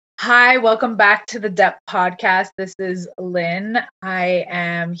Hi, welcome back to the Dep podcast. This is Lynn. I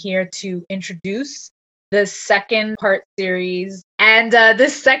am here to introduce the second part series. And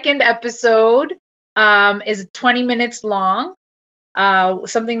this second episode is 20 minutes long.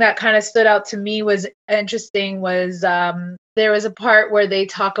 Something that kind of stood out to me was interesting was there was a part where they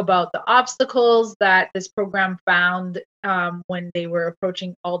talk about the obstacles that this program found when they were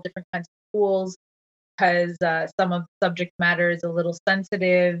approaching all different kinds of schools, because some of the subject matter is a little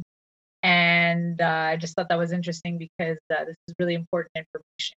sensitive. And I just thought that was interesting because this is really important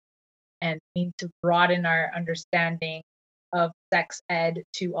information and we need to broaden our understanding of sex ed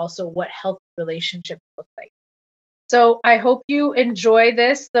to also what healthy relationships look like. So I hope you enjoy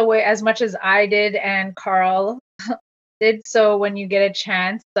this the way as much as I did and Carl did. So when you get a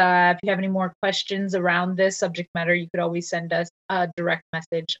chance, if you have any more questions around this subject matter, you could always send us a direct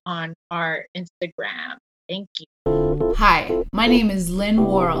message on our Instagram. Thank you. Hi, my name is Lynn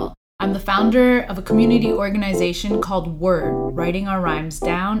Worrell. I'm the founder of a community organization called Word, Writing Our Rhymes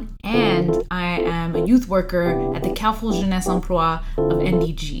Down, and I am a youth worker at the Carrefour Jeunesse Emploi of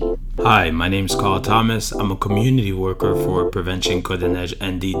NDG. Hi, my name is Carl Thomas. I'm a community worker for Prevention Côte-des-Neiges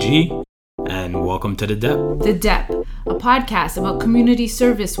NDG, and welcome to The Dep. The Dep, a podcast about community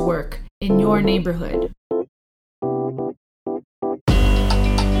service work in your neighborhood.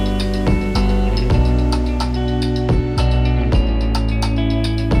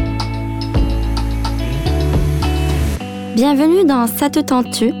 Bienvenue dans Ça te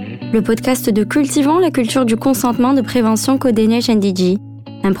tente-tu, le podcast de Cultivons la culture du consentement de prévention Côte-des-Neiges NDG,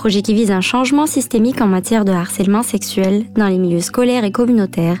 un projet qui vise un changement systémique en matière de harcèlement sexuel dans les milieux scolaires et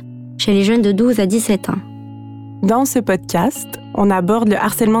communautaires chez les jeunes de 12 à 17 ans. Dans ce podcast, on aborde le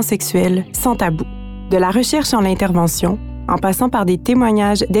harcèlement sexuel sans tabou, de la recherche en l'intervention, en passant par des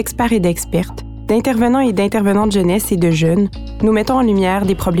témoignages d'experts et d'expertes, d'intervenants et d'intervenantes jeunesse et de jeunes, nous mettons en lumière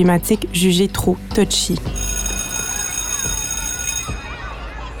des problématiques jugées trop touchy.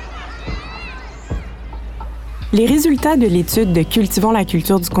 Les résultats de l'étude de Cultivons la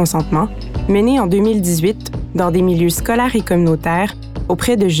culture du consentement, menée en 2018 dans des milieux scolaires et communautaires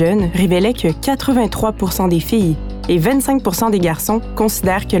auprès de jeunes, révélaient que 83% des filles et 25% des garçons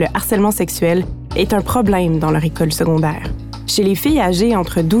considèrent que le harcèlement sexuel est un problème dans leur école secondaire. Chez les filles âgées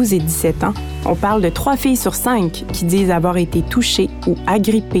entre 12 et 17 ans, on parle de 3 filles sur 5 qui disent avoir été touchées ou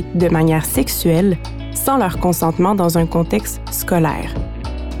agrippées de manière sexuelle sans leur consentement dans un contexte scolaire.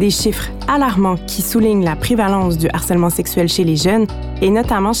 Des chiffres alarmants qui soulignent la prévalence du harcèlement sexuel chez les jeunes et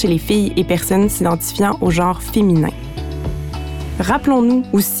notamment chez les filles et personnes s'identifiant au genre féminin. Rappelons-nous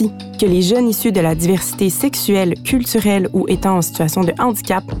aussi que les jeunes issus de la diversité sexuelle, culturelle ou étant en situation de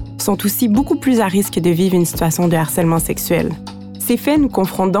handicap sont aussi beaucoup plus à risque de vivre une situation de harcèlement sexuel. Ces faits nous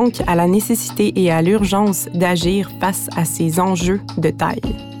confrontent donc à la nécessité et à l'urgence d'agir face à ces enjeux de taille.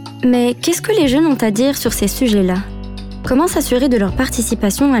 Mais qu'est-ce que les jeunes ont à dire sur ces sujets-là? Comment s'assurer de leur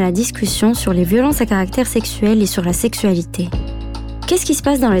participation à la discussion sur les violences à caractère sexuel et sur la sexualité? Qu'est-ce qui se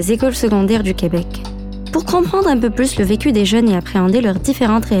passe dans les écoles secondaires du Québec? Pour comprendre un peu plus le vécu des jeunes et appréhender leurs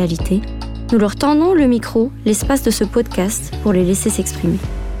différentes réalités, nous leur tendons le micro, l'espace de ce podcast, pour les laisser s'exprimer.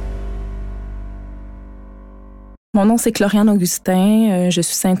 Mon nom, c'est Cloriane Augustin. Je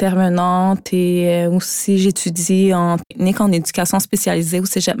suis intervenante et aussi j'étudie en technique en éducation spécialisée au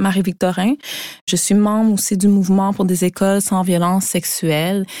Cégep Marie-Victorin. Je suis membre aussi du mouvement pour des écoles sans violence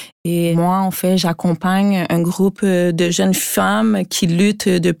sexuelle. Et moi, en fait, j'accompagne un groupe de jeunes femmes qui luttent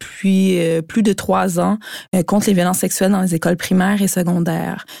depuis plus de 3 ans contre les violences sexuelles dans les écoles primaires et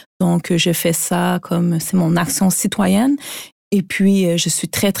secondaires. Donc, je fais ça comme c'est mon action citoyenne. Et puis, je suis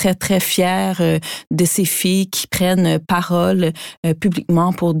très, très, très fière de ces filles qui prennent parole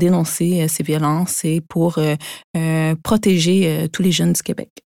publiquement pour dénoncer ces violences et pour protéger tous les jeunes du Québec.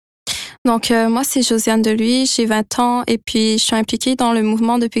 Donc, moi, c'est Josiane Deluy, j'ai 20 ans et puis je suis impliquée dans le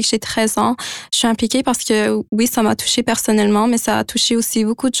mouvement depuis que j'ai 13 ans. Je suis impliquée parce que, oui, ça m'a touchée personnellement, mais ça a touché aussi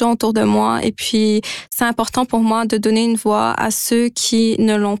beaucoup de gens autour de moi. Et puis, c'est important pour moi de donner une voix à ceux qui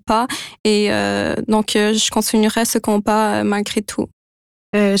ne l'ont pas. Et donc, je continuerai ce combat malgré tout.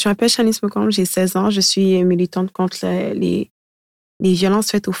 Je m'appelle Shanice Mocombe, j'ai 16 ans. Je suis militante contre les violences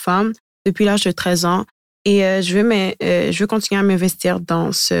faites aux femmes depuis l'âge de 13 ans. Et je veux continuer à m'investir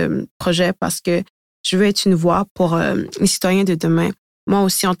dans ce projet parce que je veux être une voix pour les citoyens de demain, moi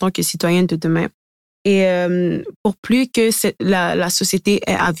aussi en tant que citoyenne de demain. Et pour plus que la société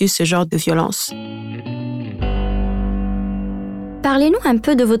ait à vivre ce genre de violence. Parlez-nous un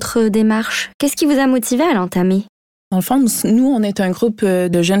peu de votre démarche. Qu'est-ce qui vous a motivé à l'entamer? Dans le fond, nous, on est un groupe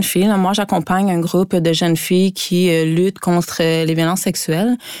de jeunes filles. Moi, j'accompagne un groupe de jeunes filles qui luttent contre les violences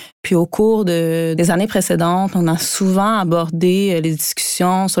sexuelles. Puis au cours des années précédentes, on a souvent abordé les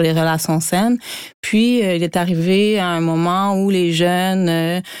discussions sur les relations saines. Puis il est arrivé à un moment où les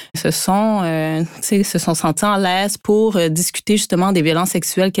jeunes se sont sentis en l'aise pour discuter justement des violences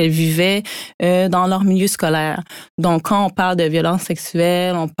sexuelles qu'elles vivaient dans leur milieu scolaire. Donc quand on parle de violences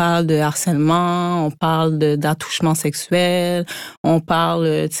sexuelles, on parle de harcèlement, on parle d'attouchement sexuel, on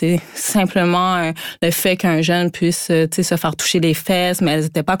parle simplement le fait qu'un jeune puisse se faire toucher les fesses, mais elles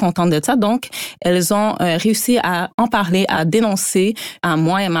n'étaient pas contentes de ça. Donc, elles ont réussi à en parler, à dénoncer à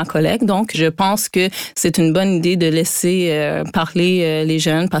moi et ma collègue. Donc, je pense que c'est une bonne idée de laisser parler les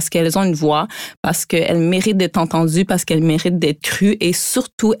jeunes parce qu'elles ont une voix, parce qu'elles méritent d'être entendues, parce qu'elles méritent d'être crues et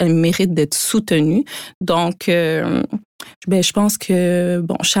surtout, elles méritent d'être soutenues. Donc, je pense que,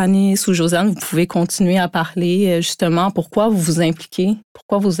 Shanice ou Josiane, vous pouvez continuer à parler justement pourquoi vous vous impliquez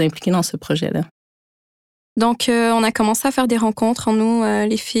dans ce projet-là. Donc, on a commencé à faire des rencontres en nous,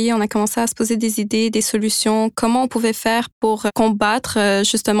 les filles. On a commencé à se poser des idées, des solutions, comment on pouvait faire pour combattre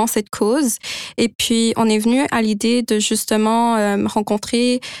justement cette cause. Et puis, on est venu à l'idée de justement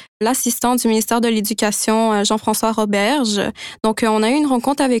rencontrer l'assistant du ministère de l'Éducation, Jean-François Roberge. Donc, on a eu une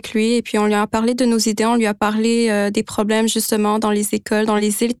rencontre avec lui et puis on lui a parlé de nos idées, on lui a parlé des problèmes justement dans les écoles, dans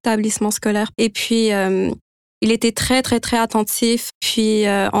les établissements scolaires. Et puis, il était très, très, très attentif. Puis,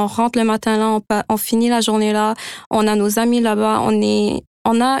 on rentre le matin là, on finit la journée là. On a nos amis là-bas.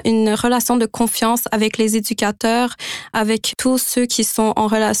 On a une relation de confiance avec les éducateurs, avec tous ceux qui sont en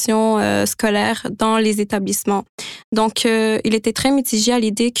relation scolaire dans les établissements. Donc, il était très mitigé à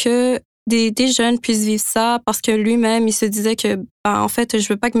l'idée que des jeunes puissent vivre ça parce que lui-même, il se disait que, en fait, je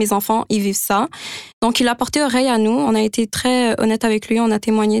veux pas que mes enfants y vivent ça. Donc, il a porté oreille à nous. On a été très honnête avec lui. On a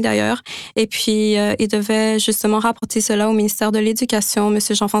témoigné d'ailleurs. Et puis, il devait justement rapporter cela au ministère de l'Éducation, M.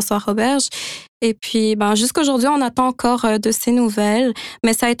 Jean-François Roberge. Et puis, jusqu'à aujourd'hui, on attend encore de ces nouvelles.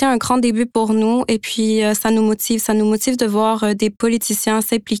 Mais ça a été un grand début pour nous. Et puis, ça nous motive. Ça nous motive de voir des politiciens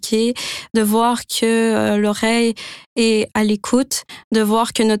s'impliquer, de voir que l'oreille est à l'écoute, de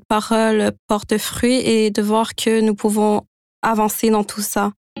voir que notre parole porte fruit et de voir que nous pouvons avancer dans tout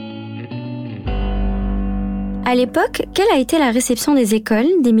ça. À l'époque, quelle a été la réception des écoles,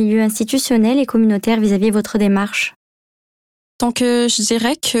 des milieux institutionnels et communautaires vis-à-vis de votre démarche? Donc, je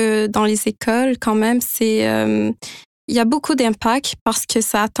dirais que dans les écoles, quand même, il y a beaucoup d'impact parce que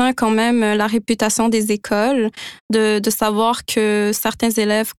ça atteint quand même la réputation des écoles, de savoir que certains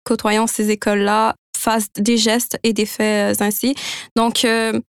élèves côtoyant ces écoles-là fassent des gestes et des faits ainsi. Donc,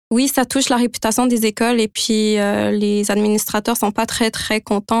 oui, ça touche la réputation des écoles et puis les administrateurs sont pas très, très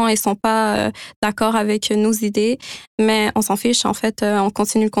contents et sont pas d'accord avec nos idées, mais on s'en fiche, en fait, on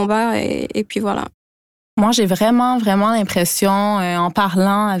continue le combat et puis voilà. Moi, j'ai vraiment, vraiment l'impression, en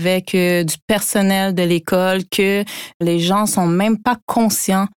parlant avec du personnel de l'école, que les gens sont même pas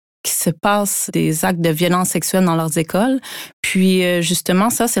conscients qu'il se passe des actes de violence sexuelle dans leurs écoles. Puis, justement,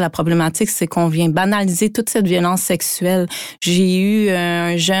 ça, c'est la problématique, c'est qu'on vient banaliser toute cette violence sexuelle. J'ai eu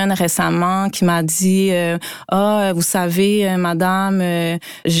un jeune récemment qui m'a dit « vous savez, madame,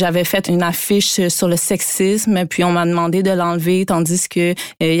 j'avais fait une affiche sur le sexisme, puis on m'a demandé de l'enlever, tandis que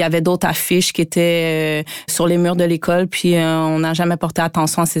il y avait d'autres affiches qui étaient sur les murs de l'école, puis on n'a jamais porté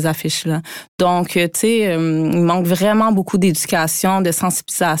attention à ces affiches-là. » Donc, tu sais, il manque vraiment beaucoup d'éducation, de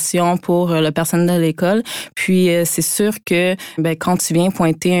sensibilisation pour le personnel de l'école. Puis, c'est sûr que quand tu viens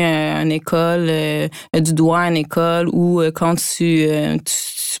pointer une école, du doigt à une école, ou quand tu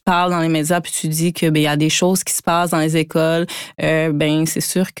parles dans les médias puis tu dis que il y a des choses qui se passent dans les écoles, c'est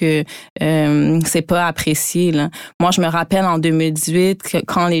sûr que c'est pas apprécié, là. Moi, je me rappelle en 2018 que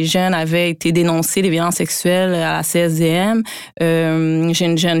quand les jeunes avaient été dénoncés les violences sexuelles à la CSDM, j'ai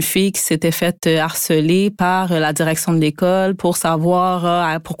une jeune fille qui s'était faite harceler par la direction de l'école pour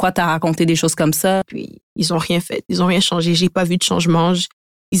savoir pourquoi t'as raconté des choses comme ça. Puis ils ont rien fait, ils ont rien changé. J'ai pas vu de changement.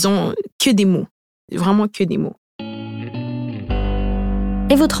 Ils ont que des mots, vraiment que des mots.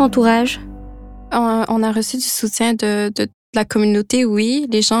 Et votre entourage? On a reçu du soutien de la communauté, oui.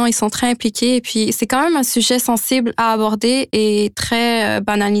 Les gens, ils sont très impliqués. Et puis, c'est quand même un sujet sensible à aborder et très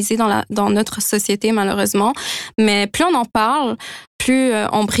banalisé dans notre société, malheureusement. Mais plus on en parle, plus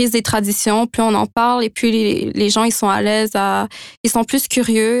on brise des traditions, plus on en parle et plus les gens, ils sont à l'aise, ils sont plus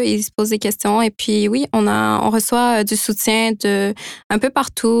curieux, ils se posent des questions. Et puis, oui, on reçoit du soutien un peu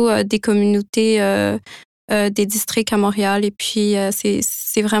partout, des communautés, des districts à Montréal. Et puis,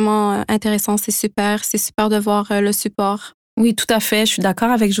 c'est vraiment intéressant, c'est super de voir le support. Oui, tout à fait. Je suis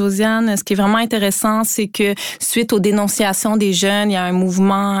d'accord avec Josiane. Ce qui est vraiment intéressant, c'est que suite aux dénonciations des jeunes, il y a un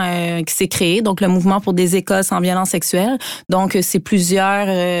mouvement qui s'est créé, donc le mouvement pour des écoles sans violence sexuelle. Donc, c'est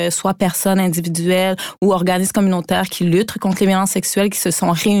plusieurs, soit personnes individuelles ou organismes communautaires qui luttent contre les violences sexuelles, qui se sont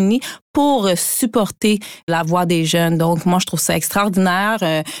réunis pour supporter la voix des jeunes. Donc, moi, je trouve ça extraordinaire.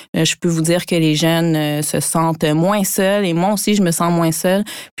 Je peux vous dire que les jeunes se sentent moins seuls et moi aussi, je me sens moins seule.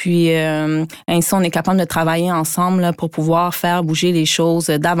 Puis, ainsi, on est capable de travailler ensemble là, pour pouvoir faire bouger les choses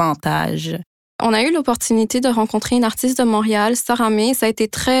davantage. On a eu l'opportunité de rencontrer une artiste de Montréal, Sarah May. Ça a été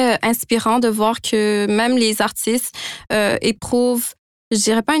très inspirant de voir que même les artistes éprouvent, je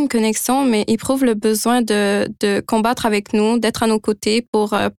dirais pas une connexion, mais éprouvent le besoin de combattre avec nous, d'être à nos côtés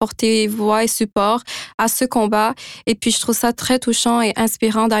pour porter voix et support à ce combat. Et puis, je trouve ça très touchant et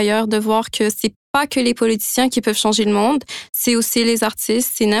inspirant d'ailleurs de voir que c'est pas que les politiciens qui peuvent changer le monde, c'est aussi les artistes,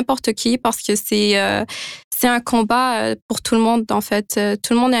 c'est n'importe qui parce que c'est un combat pour tout le monde, en fait.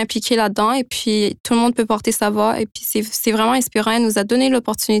 Tout le monde est impliqué là-dedans et puis tout le monde peut porter sa voix. Et puis c'est vraiment inspirant. Elle nous a donné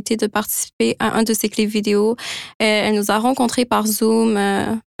l'opportunité de participer à un de ses clips vidéo. Elle nous a rencontrés par Zoom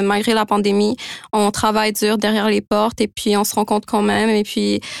malgré la pandémie. On travaille dur derrière les portes et puis on se rencontre quand même. Et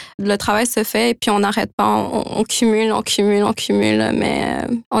puis le travail se fait et puis on n'arrête pas. On cumule, mais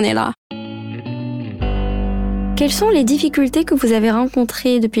on est là. Quelles sont les difficultés que vous avez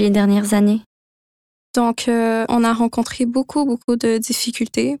rencontrées depuis les dernières années? Donc, on a rencontré beaucoup de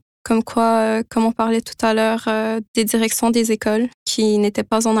difficultés, comme on parlait tout à l'heure, des directions des écoles qui n'étaient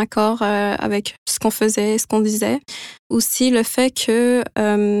pas en accord avec ce qu'on faisait, ce qu'on disait. Aussi, le fait que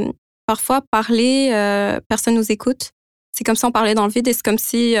parfois, parler, personne nous écoute. C'est comme si on parlait dans le vide et c'est comme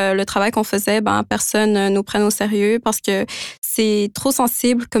si le travail qu'on faisait, personne nous prenne au sérieux parce que c'est trop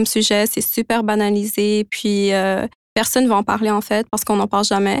sensible comme sujet, c'est super banalisé, puis personne ne va en parler en fait parce qu'on n'en parle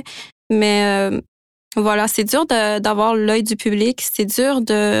jamais. Mais voilà, c'est dur d'avoir l'œil du public, c'est dur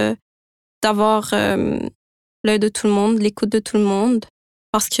d'avoir l'œil de tout le monde, l'écoute de tout le monde,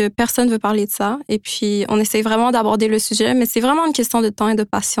 parce que personne ne veut parler de ça. Et puis, on essaye vraiment d'aborder le sujet, mais c'est vraiment une question de temps et de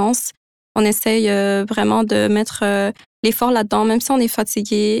patience. On essaye vraiment de mettre l'effort là-dedans, même si on est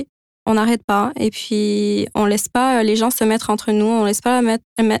fatigué, on n'arrête pas. Et puis, on laisse pas les gens se mettre entre nous, on laisse pas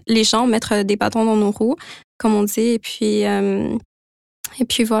les gens mettre des bâtons dans nos roues, comme on dit. Et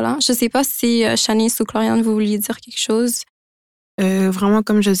puis voilà, je sais pas si Shanice ou Cloriane, vous vouliez dire quelque chose. Vraiment,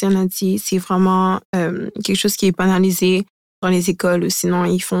 comme Josiane a dit, c'est vraiment quelque chose qui est banalisé dans les écoles. Sinon,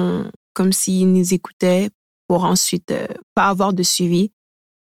 ils font comme s'ils nous écoutaient pour ensuite pas avoir de suivi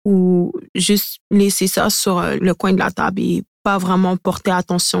ou juste laisser ça sur le coin de la table et pas vraiment porter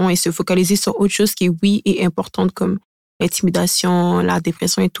attention et se focaliser sur autre chose qui, oui, est importante comme l'intimidation, la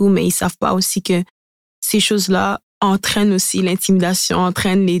dépression et tout, mais ils savent pas aussi que ces choses-là entraînent aussi l'intimidation,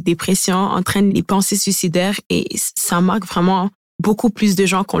 entraînent les dépressions, entraînent les pensées suicidaires et ça marque vraiment beaucoup plus de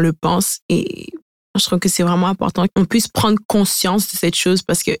gens qu'on le pense et je trouve que c'est vraiment important qu'on puisse prendre conscience de cette chose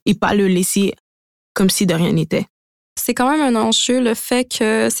parce que et pas le laisser comme si de rien n'était. C'est quand même un enjeu le fait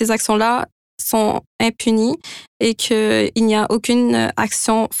que ces actions-là sont impunies et qu'il n'y a aucune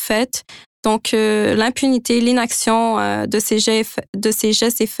action faite. Donc, l'impunité, l'inaction de ces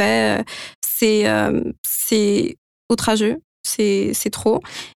gestes et faits, c'est outrageux, c'est trop.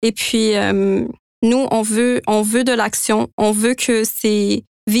 Et puis, nous, on veut de l'action, on veut que ces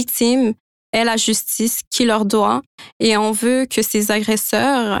victimes aient la justice qui leur doit et on veut que ces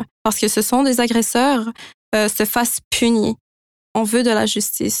agresseurs, parce que ce sont des agresseurs, se fassent punir. On veut de la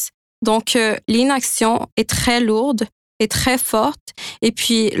justice. Donc, l'inaction est très lourde et très forte et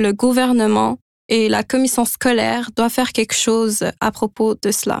puis le gouvernement et la commission scolaire doivent faire quelque chose à propos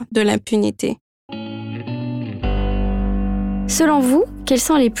de cela, de l'impunité. Selon vous, quels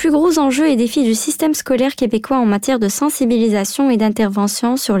sont les plus gros enjeux et défis du système scolaire québécois en matière de sensibilisation et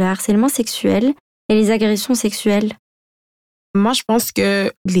d'intervention sur le harcèlement sexuel et les agressions sexuelles? Moi, je pense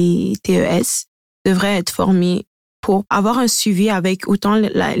que les TES devraient être formés pour avoir un suivi avec autant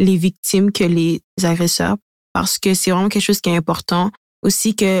les victimes que les agresseurs, parce que c'est vraiment quelque chose qui est important.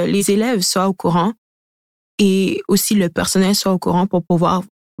 Aussi que les élèves soient au courant et aussi le personnel soit au courant pour pouvoir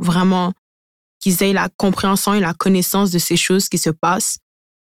vraiment qu'ils aient la compréhension et la connaissance de ces choses qui se passent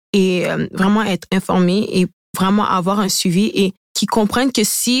et vraiment être informés et vraiment avoir un suivi et qu'ils comprennent que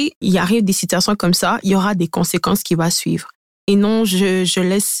si il arrive des situations comme ça, il y aura des conséquences qui vont suivre. Et non, je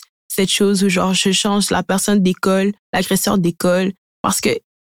laisse cette chose où genre je change la personne d'école, l'agresseur d'école, parce que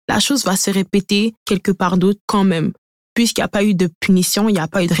la chose va se répéter quelque part d'autre quand même. Puisqu'il n'y a pas eu de punition, il n'y a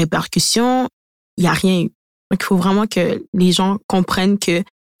pas eu de répercussion, il n'y a rien eu. Donc, il faut vraiment que les gens comprennent que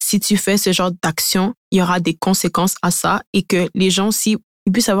si tu fais ce genre d'action, il y aura des conséquences à ça et que les gens aussi,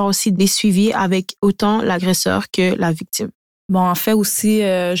 ils puissent avoir aussi des suivis avec autant l'agresseur que la victime. Bon, en fait aussi,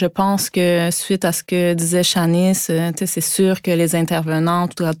 je pense que suite à ce que disait Shanice, c'est sûr que les intervenants,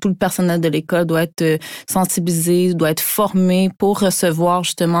 tout le personnel de l'école doit être sensibilisé, doit être formé pour recevoir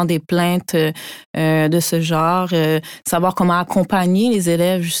justement des plaintes de ce genre, savoir comment accompagner les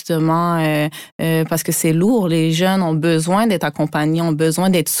élèves justement, parce que c'est lourd. Les jeunes ont besoin d'être accompagnés, ont besoin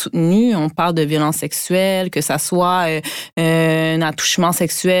d'être soutenus. On parle de violences sexuelles, que ça soit un attouchement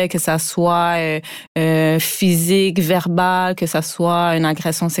sexuel, que ça soit physique, verbal, que ça soit une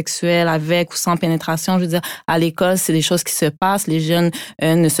agression sexuelle avec ou sans pénétration. Je veux dire, à l'école, c'est des choses qui se passent. Les jeunes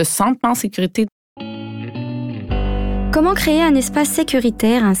ne se sentent pas en sécurité. Comment créer un espace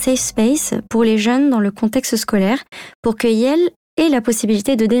sécuritaire, un safe space pour les jeunes dans le contexte scolaire pour qu'ils aient la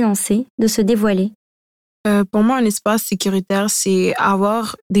possibilité de dénoncer, de se dévoiler? Pour moi, un espace sécuritaire, c'est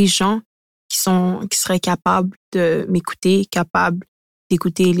avoir des gens qui seraient capables de m'écouter, capables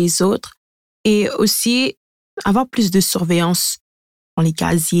d'écouter les autres et aussi avoir plus de surveillance dans les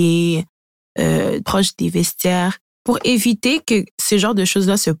casiers, proche des vestiaires, pour éviter que ce genre de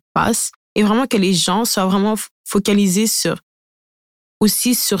choses-là se passent et vraiment que les gens soient vraiment focalisés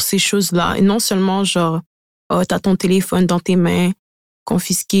aussi sur ces choses-là et non seulement genre, oh, t'as ton téléphone dans tes mains,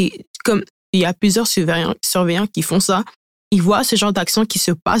 confisqué. Comme il y a plusieurs surveillants qui font ça, ils voient ce genre d'action qui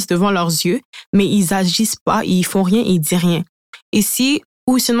se passe devant leurs yeux, mais ils agissent pas, ils font rien, ils disent rien. Et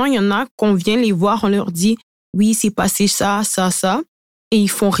ou sinon il y en a qu'on vient les voir, on leur dit, oui, c'est passé ça, ça, ça, et ils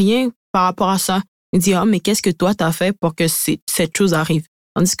font rien par rapport à ça. Ils disent, ah, mais qu'est-ce que toi t'as fait pour que cette chose arrive?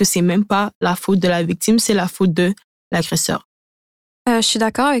 Tandis que c'est même pas la faute de la victime, c'est la faute de l'agresseur. Je suis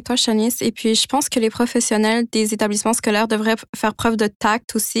d'accord avec toi, Shanice. Et puis, je pense que les professionnels des établissements scolaires devraient faire preuve de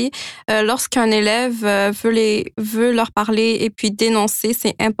tact aussi. Lorsqu'un élève veut leur parler et puis dénoncer,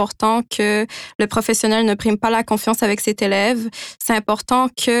 c'est important que le professionnel ne prime pas la confiance avec cet élève. C'est important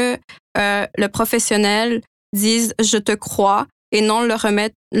que le professionnel dise « je te crois » et non le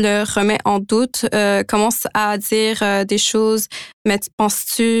remet en doute, commence à dire des choses. Mais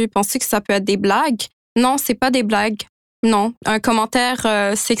penses-tu que ça peut être des blagues? Non, c'est pas des blagues. Non, un commentaire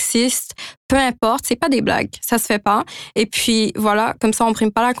sexiste, peu importe, c'est pas des blagues, ça se fait pas. Et puis voilà, comme ça on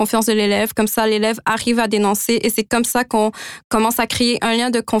prime pas la confiance de l'élève, comme ça l'élève arrive à dénoncer et c'est comme ça qu'on commence à créer un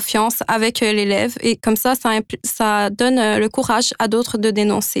lien de confiance avec l'élève et comme ça donne le courage à d'autres de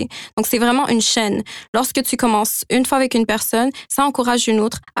dénoncer. Donc c'est vraiment une chaîne. Lorsque tu commences une fois avec une personne, ça encourage une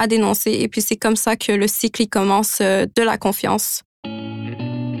autre à dénoncer et puis c'est comme ça que le cycle commence de la confiance.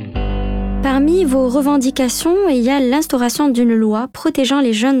 Parmi vos revendications, il y a l'instauration d'une loi protégeant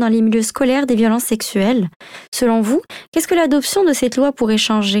les jeunes dans les milieux scolaires des violences sexuelles. Selon vous, qu'est-ce que l'adoption de cette loi pourrait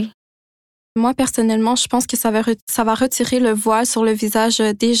changer? Moi, personnellement, je pense que ça va retirer le voile sur le visage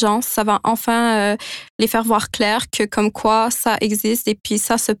des gens. Ça va enfin les faire voir clair que comme quoi ça existe et puis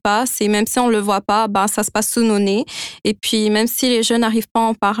ça se passe. Et même si on le voit pas, ça se passe sous nos nez. Et puis même si les jeunes n'arrivent pas à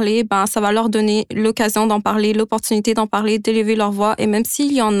en parler, ça va leur donner l'occasion d'en parler, l'opportunité d'en parler, d'élever leur voix. Et même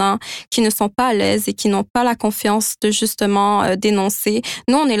s'il y en a qui ne sont pas à l'aise et qui n'ont pas la confiance de justement dénoncer,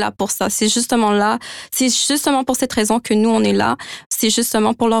 nous, on est là pour ça. C'est justement pour cette raison que nous, on est là. C'est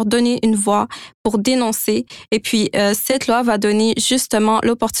justement pour leur donner une voix, pour dénoncer. Et puis, cette loi va donner justement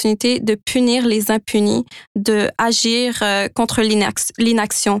l'opportunité de punir les impunis, de agir contre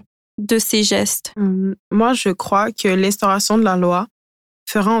l'inaction de ces gestes. Moi, je crois que l'instauration de la loi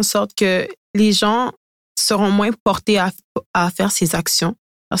fera en sorte que les gens seront moins portés à faire ces actions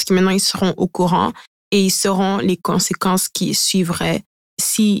parce que maintenant, ils seront au courant et ils sauront les conséquences qui suivraient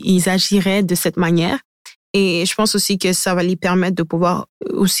s'ils agiraient de cette manière. Et je pense aussi que ça va les permettre de pouvoir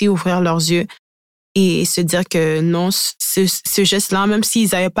aussi ouvrir leurs yeux et se dire que non, ce geste-là, même s'ils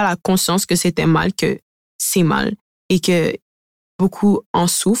n'avaient pas la conscience que c'était mal, que c'est mal et que beaucoup en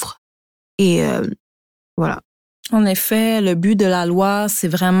souffrent. Et voilà. En effet, le but de la loi, c'est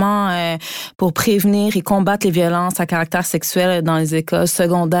vraiment pour prévenir et combattre les violences à caractère sexuel dans les écoles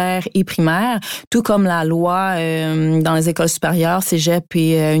secondaires et primaires, tout comme la loi dans les écoles supérieures, cégep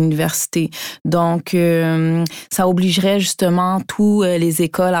et université. Donc, ça obligerait justement tous les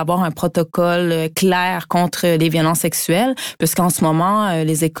écoles à avoir un protocole clair contre les violences sexuelles, puisqu'en ce moment,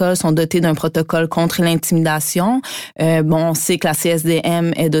 les écoles sont dotées d'un protocole contre l'intimidation. On sait que la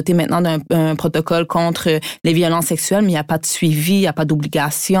CSDM est dotée maintenant d'un protocole contre les violences sexuelles, mais il n'y a pas de suivi, il n'y a pas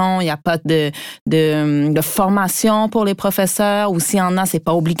d'obligation, il n'y a pas de formation pour les professeurs, ou s'il y en a, c'est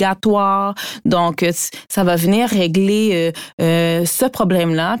pas obligatoire. Donc, ça va venir régler ce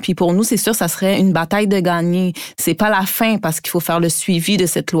problème-là. Puis pour nous, c'est sûr, ça serait une bataille de gagner. C'est pas la fin parce qu'il faut faire le suivi de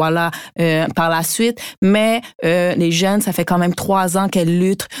cette loi-là par la suite, mais les jeunes, ça fait quand même 3 ans qu'elles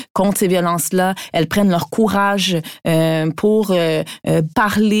luttent contre ces violences-là. Elles prennent leur courage pour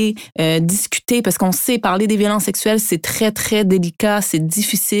parler, discuter, parce qu'on sait parler des violences violences sexuelles, c'est très, très délicat, c'est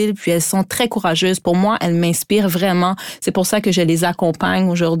difficile, puis elles sont très courageuses. Pour moi, elles m'inspirent vraiment. C'est pour ça que je les accompagne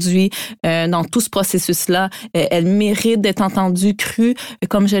aujourd'hui dans tout ce processus-là. Elles méritent d'être entendues, crues,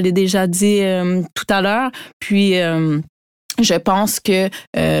 comme je l'ai déjà dit tout à l'heure. Puis, je pense que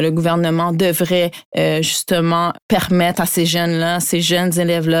le gouvernement devrait justement permettre à ces jeunes-là, ces jeunes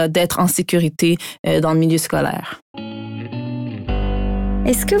élèves-là, d'être en sécurité dans le milieu scolaire.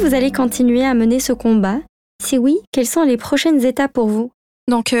 Est-ce que vous allez continuer à mener ce combat? Si oui, quelles sont les prochaines étapes pour vous?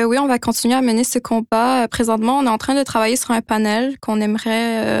 Donc oui, on va continuer à mener ce combat. Présentement, on est en train de travailler sur un panel qu'on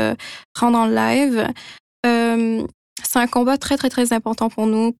aimerait rendre en live. C'est un combat très, très, très important pour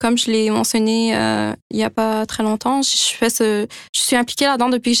nous. Comme je l'ai mentionné il n'y a pas très longtemps, je suis impliquée là-dedans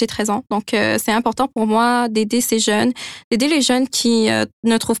depuis que j'ai 13 ans. Donc, c'est important pour moi d'aider ces jeunes, d'aider les jeunes qui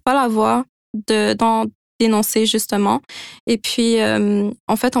ne trouvent pas la voie d'en dénoncer, justement. Et puis,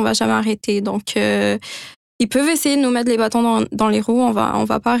 en fait, on va jamais arrêter. Donc, ils peuvent essayer de nous mettre les bâtons dans les roues, on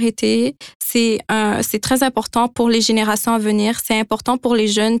va pas arrêter. C'est très important pour les générations à venir, c'est important pour les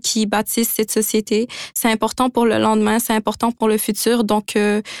jeunes qui bâtissent cette société, c'est important pour le lendemain, c'est important pour le futur. Donc,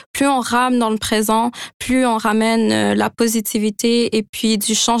 plus on rame dans le présent, plus on ramène la positivité et puis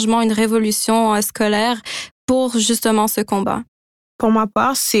du changement, une révolution scolaire pour justement ce combat. Pour ma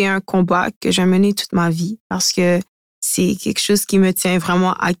part, c'est un combat que j'ai mené toute ma vie parce que c'est quelque chose qui me tient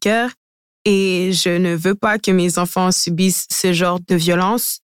vraiment à cœur. Et je ne veux pas que mes enfants subissent ce genre de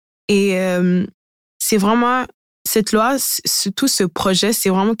violence. Et c'est vraiment, cette loi, tout ce projet, c'est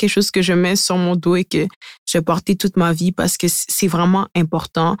vraiment quelque chose que je mets sur mon dos et que je vais porter toute ma vie parce que c'est vraiment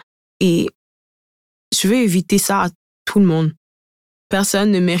important. Et je veux éviter ça à tout le monde.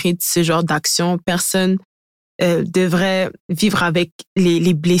 Personne ne mérite ce genre d'action. Personne devrait vivre avec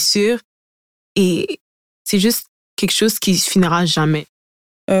les blessures. Et c'est juste quelque chose qui finira jamais.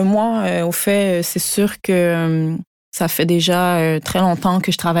 Moi, au fait, c'est sûr que ça fait déjà très longtemps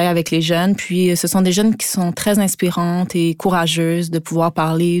que je travaille avec les jeunes, puis ce sont des jeunes qui sont très inspirantes et courageuses de pouvoir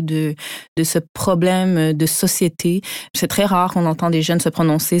parler de ce problème de société. C'est très rare qu'on entend des jeunes se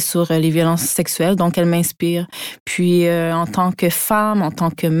prononcer sur les violences sexuelles, donc elles m'inspirent. Puis en tant que femme, en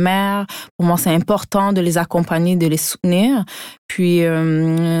tant que mère, pour moi, c'est important de les accompagner, de les soutenir. Puis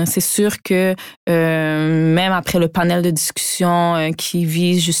c'est sûr que même après le panel de discussion qui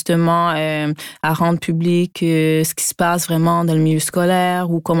vise justement à rendre public ce qui se passe vraiment dans le milieu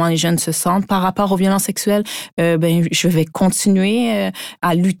scolaire ou comment les jeunes se sentent par rapport aux violences sexuelles, je vais continuer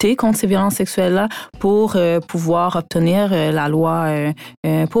à lutter contre ces violences sexuelles-là pour pouvoir obtenir la loi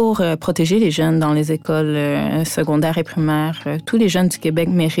pour protéger les jeunes dans les écoles secondaires et primaires. Tous les jeunes du Québec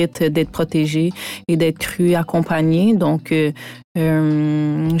méritent d'être protégés et d'être crus, accompagnés. Donc,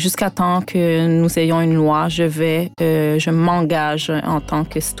 jusqu'à temps que nous ayons une loi, je m'engage en tant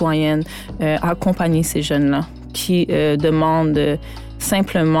que citoyenne à accompagner ces jeunes-là qui demandent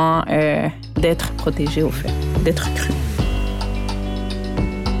simplement d'être protégés, au fait, d'être crus.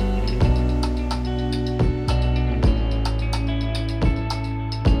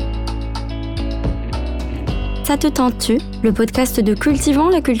 Ça te tente-tu? Le podcast de Cultivons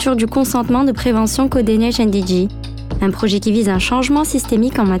la culture du consentement de prévention Codenège NDG. Un projet qui vise un changement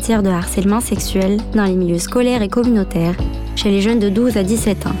systémique en matière de harcèlement sexuel dans les milieux scolaires et communautaires chez les jeunes de 12 à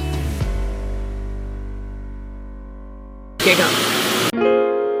 17 ans.